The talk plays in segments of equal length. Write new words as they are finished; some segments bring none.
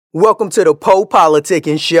Welcome to the Po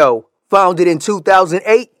Politicking Show. Founded in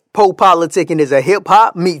 2008, Po Politicking is a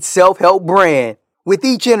hip-hop meets self-help brand. With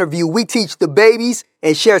each interview, we teach the babies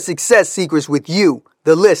and share success secrets with you,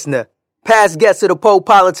 the listener. Past guests of the Po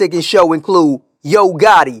Politicking Show include Yo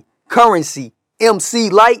Gotti, Currency, MC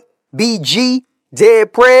Light, BG,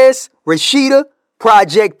 Dead Prez, Rashida,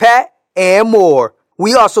 Project Pat, and more.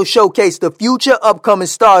 We also showcase the future upcoming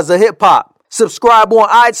stars of hip-hop. Subscribe on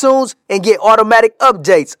iTunes and get automatic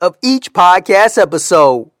updates of each podcast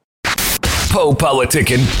episode.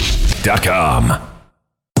 PoPoliticking.com.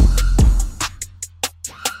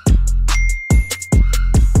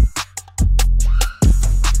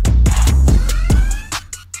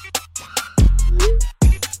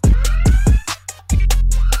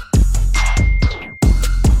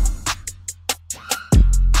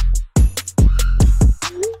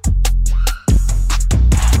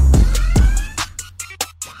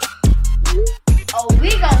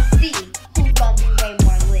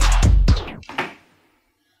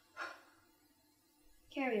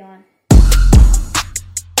 Carry on.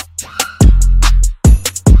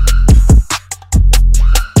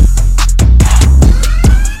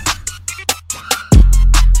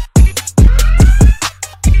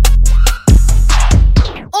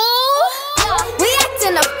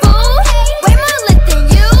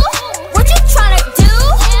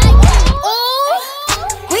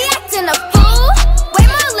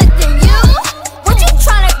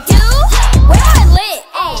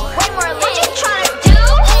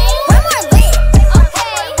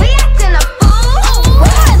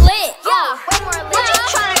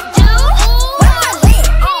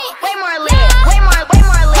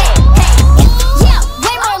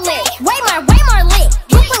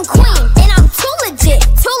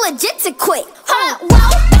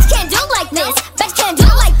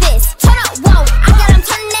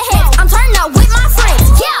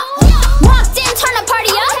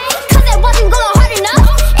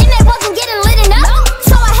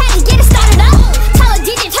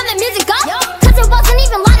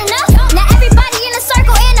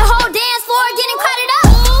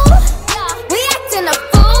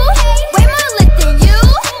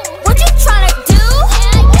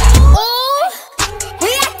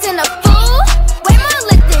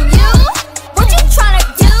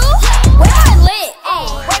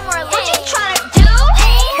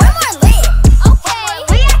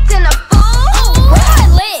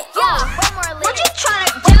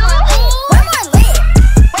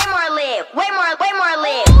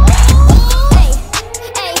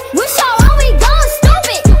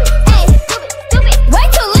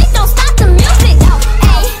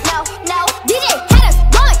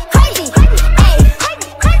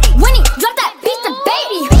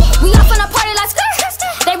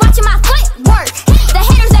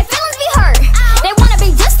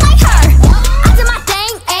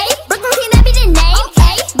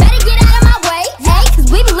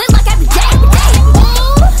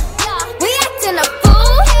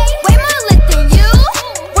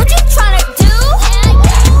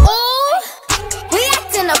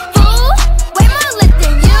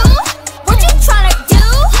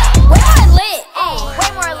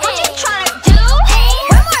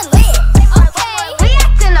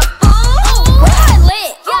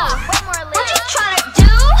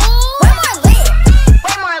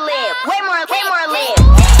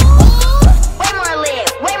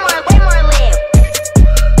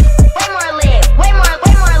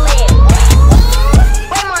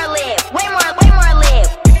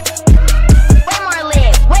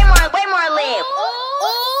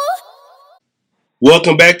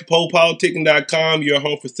 Welcome back to PoPoliticking.com, your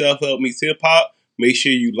home for self-help meets hip-hop. Make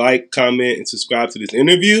sure you like, comment, and subscribe to this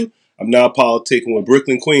interview. I'm now politicking with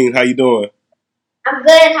Brooklyn Queen. How you doing? I'm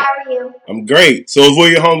good. How are you? I'm great. So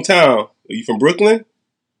where's your hometown? Are you from Brooklyn?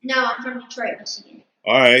 No, I'm from Detroit, Michigan.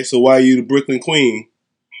 All right. So why are you the Brooklyn Queen?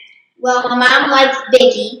 Well, my mom likes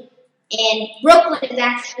Biggie, and Brooklyn is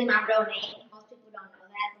actually my real name. Most people don't know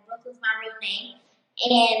that, but Brooklyn's my real name.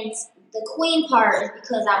 And the Queen part is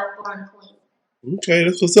because I was born a queen. Okay,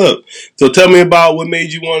 that's what's up. So tell me about what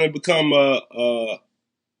made you want to become a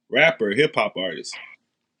rapper, hip-hop artist.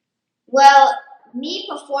 Well, me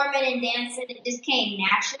performing and dancing, it just came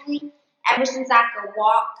naturally. Ever since I could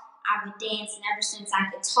walk, I would dance, and ever since I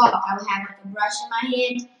could talk, I would have like a brush in my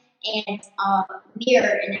hand and a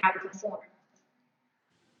mirror, and I would perform.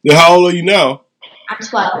 Now, how old are you now? I'm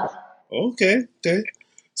 12. Okay.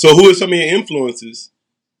 So who are some of your influences?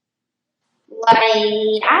 I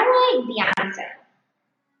like Beyonce.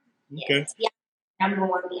 Okay. Yes, number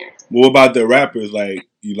one Beyonce. What about the rappers? Like,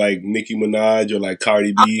 you like Nicki Minaj or like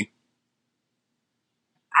Cardi B?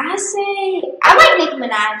 I like Nicki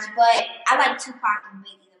Minaj, but I like Tupac and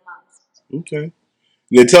Biggie the most. Okay.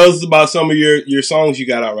 Now tell us about some of your songs you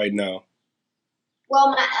got out right now.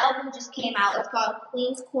 Well, my album just came out. It's called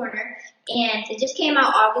Queen's Corner, and it just came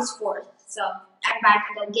out August 4th. So everybody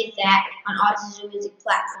can go get that on all digital music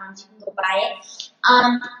platforms. You can go buy it.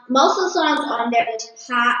 Most of the songs on there, there's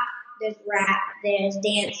pop, there's rap, there's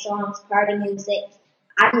dance songs, party music.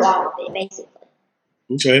 I do all of it, basically.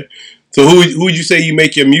 Okay. So who would you say you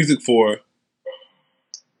make your music for?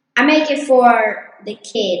 I make it for the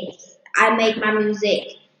kids. I make my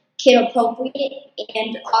music kid appropriate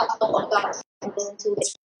and also adults can listen to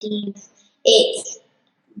it. Teens. It's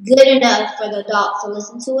good enough for the adults to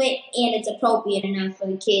listen to it, and it's appropriate enough for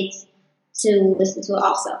the kids to listen to it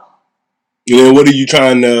also. And then what are you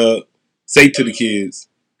trying to say to the kids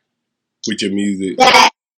with your music?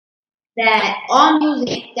 That all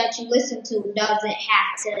music that you listen to doesn't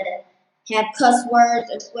have to have cuss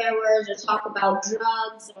words or swear words or talk about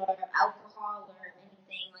drugs or alcohol or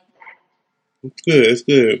anything like that. It's good. It's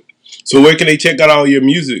good. So where can they check out all your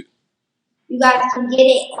music? You guys can get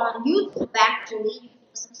it on YouTube, actually. You can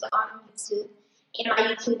listen to it on YouTube. And my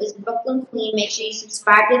YouTube is Brooklyn Queen. Make sure you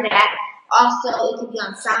subscribe to that. Also, it could be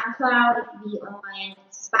on SoundCloud. It could be on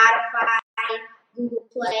Spotify, Google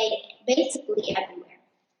Play, basically everywhere.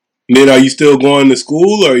 And then are you still going to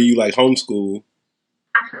school or are you like homeschool?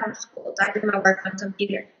 I'm homeschooled. I do my work on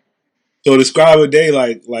computer. So describe a day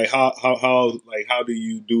like how do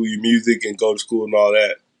you do your music and go to school and all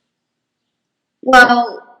that?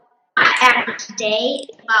 Well, my average day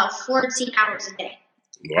is about 14 hours a day.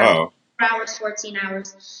 Wow. 4 hours, 14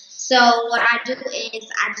 hours. So what I do is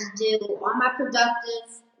I just do all my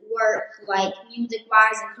productive work, like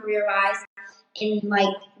music-wise and career-wise, and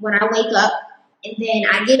like when I wake up, and then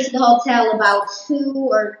I get to the hotel about 2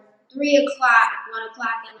 or 3 o'clock, 1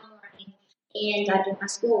 o'clock in the morning, and I do my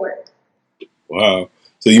schoolwork. Wow.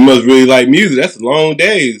 So you must really like music. That's long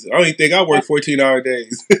days. I don't even think I work 14-hour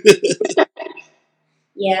days.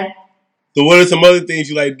 Yeah. So what are some other things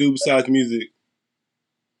you like to do besides music?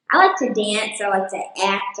 I like to dance. I like to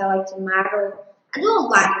act. I like to model. I do a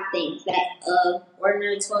lot of things that an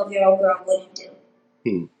ordinary 12-year-old girl wouldn't do.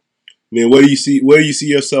 Man, where do you see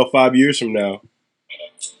yourself 5 years from now?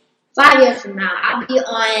 5 years from now, I'll be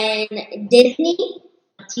on Disney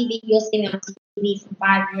on TV. You'll see me on TV for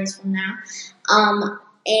 5 years from now.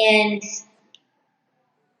 And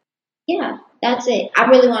yeah, that's it. I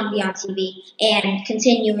really want to be on TV and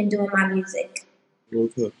continue in doing my music.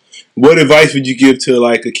 Okay. What advice would you give to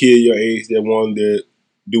like a kid your age that wanted to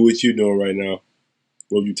do what you're doing right now?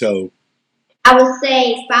 What would you tell them? I would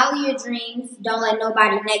say follow your dreams. Don't let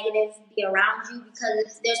nobody negative be around you, because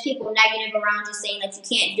if there's people negative around you saying that you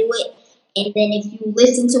can't do it, and then if you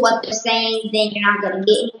listen to what they're saying, then you're not going to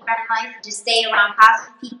get anywhere in life. Just stay around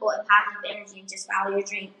positive people and positive energy and just follow your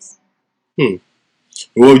dreams.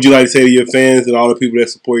 What would you like to say to your fans and all the people that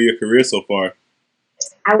support your career so far?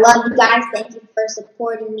 I love you guys. Thank you for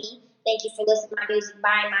supporting me. Thank you for listening to my music,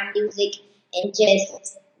 buying my music, and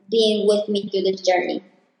just being with me through this journey.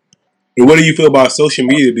 And what do you feel about social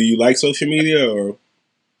media? Do you like social media or?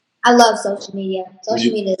 I love social media.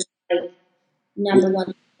 Social media is like number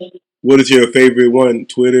one thing. What is your favorite one?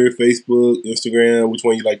 Twitter, Facebook, Instagram? Which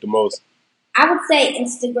one you like the most? I would say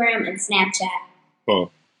Instagram and Snapchat. Huh.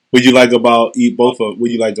 What you like about What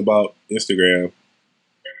you like about Instagram?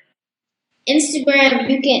 Instagram,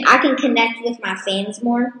 I can connect with my fans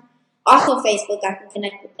more. Also Facebook, I can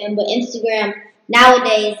connect with them. But Instagram,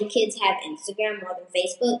 nowadays the kids have Instagram more than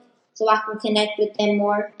Facebook, so I can connect with them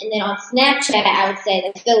more. And then on Snapchat, I would say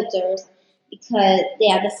the filters, because they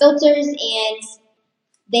have the filters and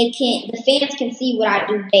the fans can see what I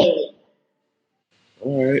do daily.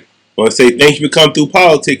 All right. I want to say thank you for coming through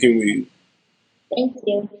politicking with you. Thank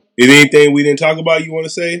you. Is there anything we didn't talk about you want to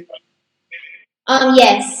say?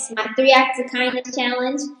 Yes, my 3 acts of kindness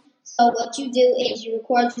challenge. So what you do is you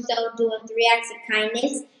record yourself doing 3 acts of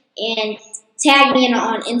kindness and tag me in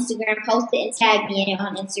on Instagram, post it and tag me in it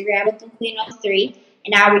on Instagram with Queen03,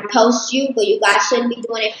 and I'll repost you, but you guys shouldn't be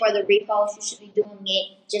doing it for the repost. You should be doing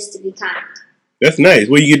it just to be kind. That's nice.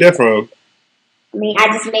 Where you get that from? I mean, I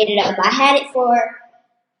just made it up. I had it for,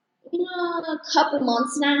 a couple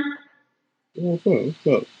months now. Okay.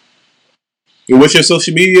 And what's your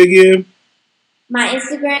social media again? My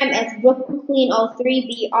Instagram is Brooklyn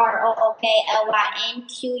Queen03,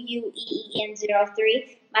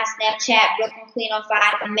 BROOKLYNQUEEN03. My Snapchat, Brooklyn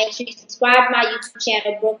Queen05. And make sure you subscribe to my YouTube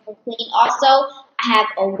channel, Brooklyn Queen. Also, I have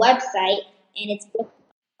a website, and it's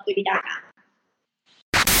brooklyn3.com.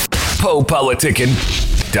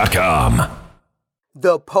 PoePoliticking.com.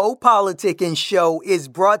 The Poe Politicking Show is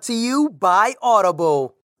brought to you by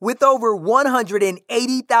Audible. With over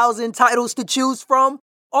 180,000 titles to choose from,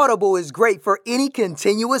 Audible is great for any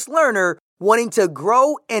continuous learner wanting to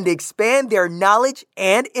grow and expand their knowledge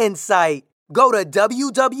and insight. Go to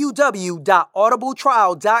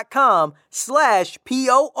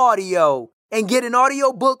www.audibletrial.com/POaudio and get an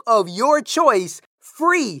audiobook of your choice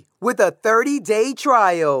free with a 30-day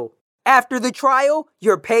trial. After the trial,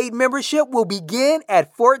 your paid membership will begin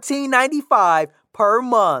at $14.95 per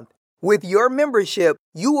month. With your membership,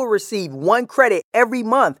 you will receive 1 credit every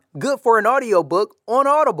month, good for an audiobook on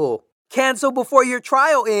Audible. Cancel before your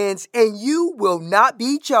trial ends and you will not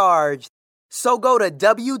be charged. So go to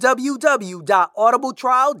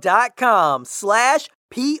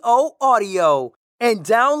www.audibletrial.com/POaudio and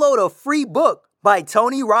download a free book by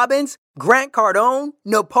Tony Robbins, Grant Cardone,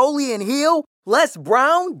 Napoleon Hill, Les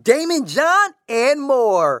Brown, Damon John, and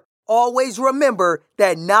more. Always remember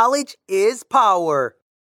that knowledge is power.